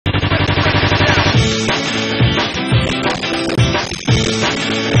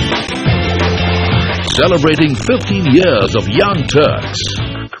celebrating 15 years of Young Turks.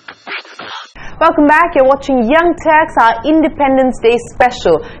 Welcome back. You're watching Young Turks, our Independence Day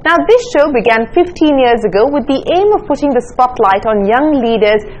special. Now, this show began 15 years ago with the aim of putting the spotlight on young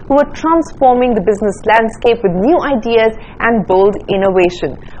leaders who were transforming the business landscape with new ideas and bold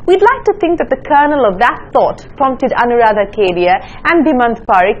innovation. We'd like to think that the kernel of that thought prompted Anuradha, Kedia and Dhimant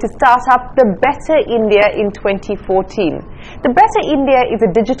to start up the Better India in 2014. The Better India is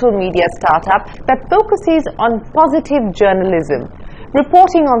a digital media startup that focuses on positive journalism,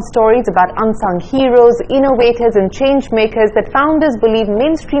 reporting on stories about unsung heroes, innovators and change makers that founders believe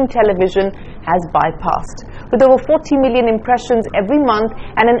mainstream television has bypassed. With over 40 million impressions every month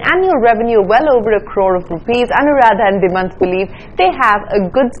and an annual revenue well over ₹1 crore, Anuradha and Dhimant believe they have a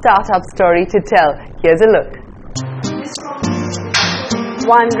good startup story to tell. Here's a look.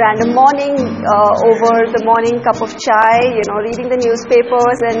 One random morning, over the morning cup of chai, reading the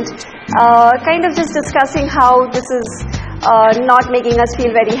newspapers and kind of just discussing how this is not making us feel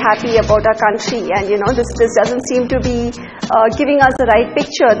very happy about our country, and this doesn't seem to be giving us the right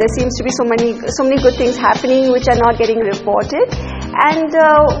picture. There seems to be so many good things happening which are not getting reported. And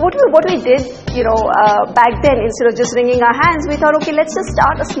what we did, back then, instead of just wringing our hands, we thought, okay, let's just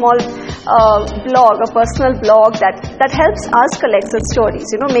start a small blog, a personal blog that helps us collect such stories.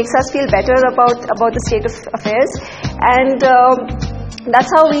 Makes us feel better about the state of affairs, and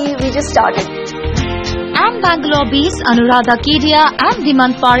that's how we just started. And Bangalore-based Anuradha, Kedia and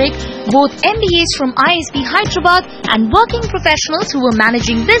Dhimant, both MBAs from ISB Hyderabad and working professionals who were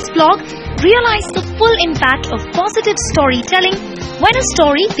managing this blog, realized the full impact of positive storytelling when a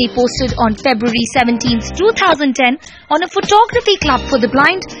story they posted on February 17, 2010 on a photography club for the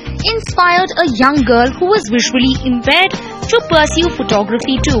blind inspired a young girl who was visually impaired to pursue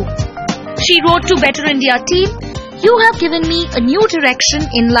photography too. She wrote to Better India team, "You have given me a new direction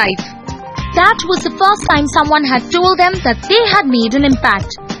in life." That was the first time someone had told them that they had made an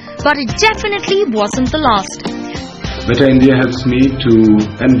impact. But it definitely wasn't the last. Better India helps me to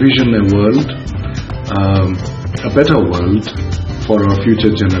envision a world, a better world for our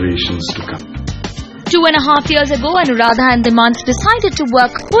future generations to come. 2.5 years ago, Anuradha and Dhimant decided to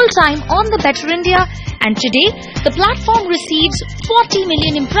work full-time on the Better India, and today the platform receives 40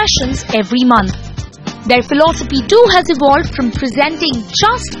 million impressions every month. Their philosophy too has evolved from presenting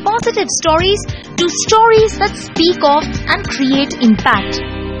just positive stories to stories that speak of and create impact.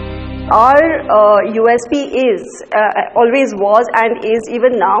 Our USP is, always was and is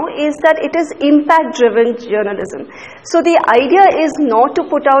even now, is that it is impact-driven journalism. So the idea is not to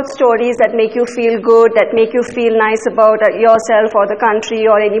put out stories that make you feel good, that make you feel nice about yourself or the country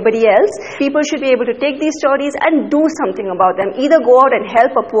or anybody else. People should be able to take these stories and do something about them. Either go out and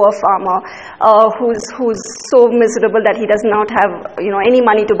help a poor farmer who's so miserable that he does not have any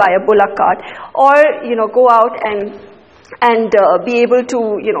money to buy a bullock cart, or go out and be able to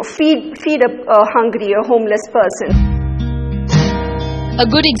feed a hungry or homeless person. A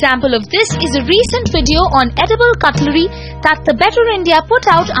good example of this is a recent video on edible cutlery that the Better India put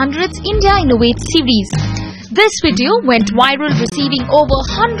out under its India Innovates series. This video went viral, receiving over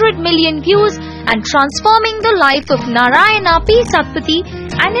 100 million views and transforming the life of Narayana P. Satpathy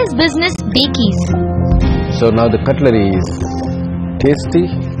and his business Bakeys. So now the cutlery is tasty,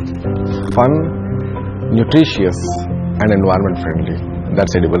 fun, nutritious and environment friendly.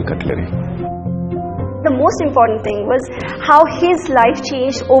 That's edible cutlery. The most important thing was how his life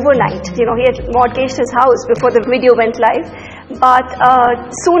changed overnight. He had mortgaged his house before the video went live, but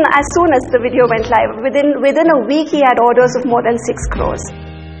as soon as the video went live, within a week he had orders of more than 6 crores.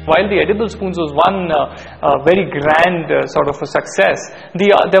 While the edible spoons was one very grand sort of a success,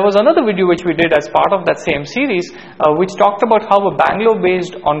 there was another video which we did as part of that same series, which talked about how a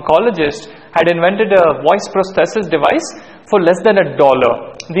Bangalore-based oncologist had invented a voice prosthesis device for less than $1.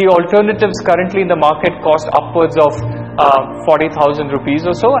 The alternatives currently in the market cost upwards of 40,000 rupees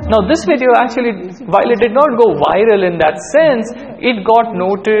or so. Now this video actually, while it did not go viral in that sense, it got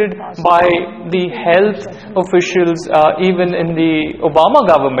noted by the health officials even in the Obama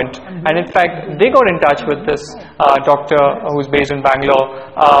government, and in fact they got in touch with this doctor who's based in Bangalore,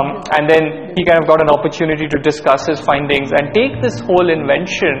 and then he kind of got an opportunity to discuss his findings and take this whole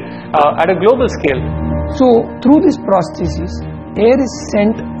invention at a global scale. So through this prosthesis, air is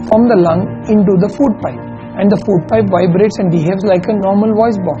sent from the lung into the food pipe, and the food pipe vibrates and behaves like a normal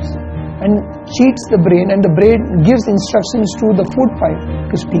voice box and cheats the brain, and the brain gives instructions to the food pipe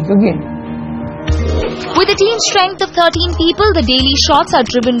to speak again. With a team strength of 13 people, the daily shots are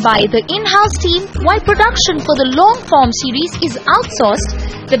driven by the in-house team, while production for the long-form series is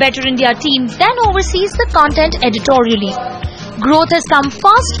outsourced. The Better India team then oversees the content editorially. Growth has come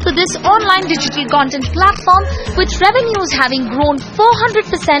fast for this online digital content platform, with revenues having grown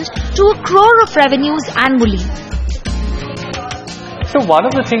 400% to 1 crore of revenues annually. So one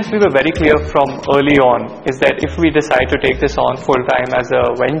of the things we were very clear from early on is that if we decide to take this on full time as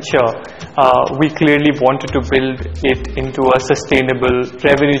a venture, we clearly wanted to build it into a sustainable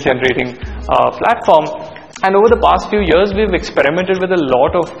revenue generating platform. And over the past few years, we've experimented with a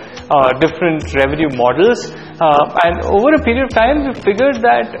lot of different revenue models. And over a period of time, we figured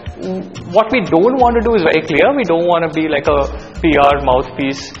that what we don't want to do is very clear. We don't want to be like a PR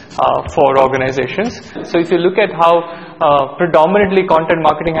mouthpiece for organizations. So if you look at how predominantly content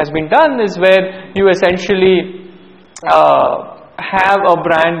marketing has been done, is where you essentially have a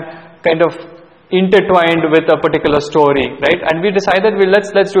brand kind of intertwined with a particular story, right? And we decided, well, let's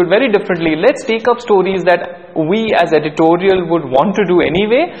do it very differently. Let's take up stories that we as editorial would want to do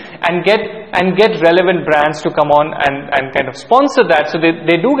anyway, and get relevant brands to come on and kind of sponsor that. So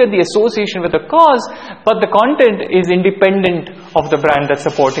they do get the association with the cause, but the content is independent of the brand that's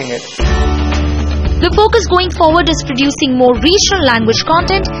supporting it. The focus going forward is producing more regional language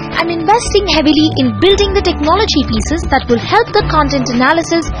content and investing heavily in building the technology pieces that will help the content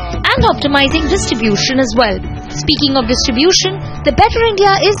analysis and optimizing distribution as well. Speaking of distribution, the Better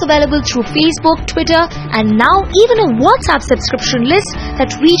India is available through Facebook, Twitter, and now even a WhatsApp subscription list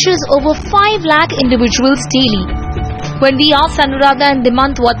that reaches over 5 lakh individuals daily. When we asked Anuradha and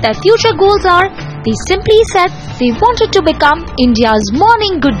Dhimant what their future goals are, they simply said they wanted to become India's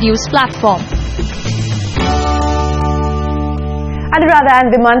morning good news platform. Anuradha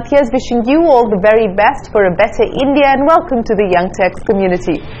and Dhimant, here's wishing you all the very best for a better India, and welcome to the Young Turks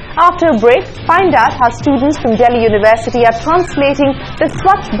community. After a break, find out how students from Delhi University are translating the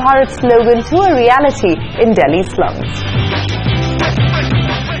Swachh Bharat slogan to a reality in Delhi slums.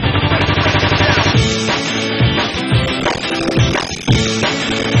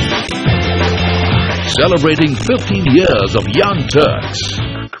 Celebrating 15 years of Young Turks.